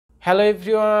Hello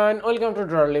everyone, welcome to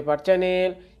Drawliper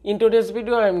channel. In today's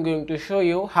video I am going to show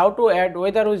you how to add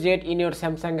weather widget in your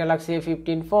Samsung Galaxy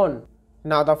A15 phone.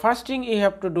 Now the first thing you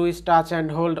have to do is touch and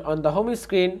hold on the home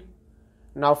screen.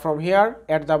 Now from here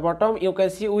at the bottom you can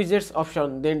see widgets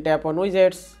option, then tap on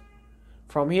widgets.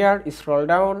 From here scroll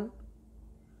down.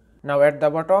 Now at the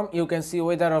bottom you can see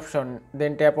weather option,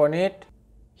 then tap on it.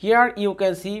 Here you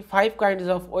can see 5 kinds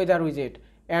of weather widget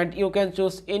and you can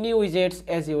choose any widgets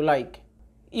as you like.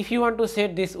 If you want to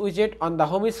set this widget on the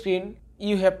home screen,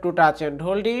 you have to touch and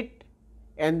hold it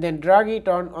and then drag it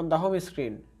on the home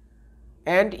screen.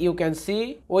 And you can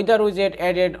see weather widget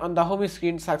added on the home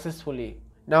screen successfully.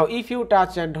 Now if you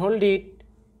touch and hold it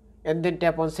and then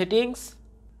tap on settings,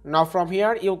 now from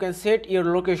here you can set your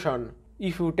location.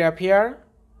 If you tap here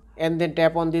and then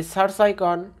tap on this search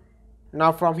icon,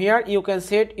 now from here you can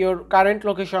set your current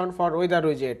location for weather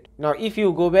widget. Now if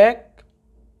you go back,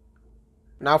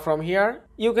 now from here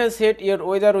you can set your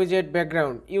weather widget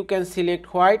background. You can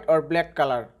select white or black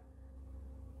color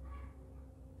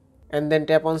and then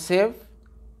tap on save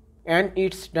and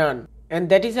it's done. And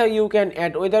that is how you can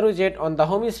add weather widget on the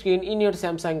home screen in your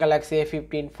Samsung Galaxy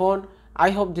A15 phone.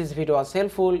 I hope this video was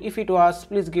helpful. If it was,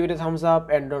 please give it a thumbs up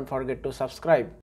and don't forget to subscribe.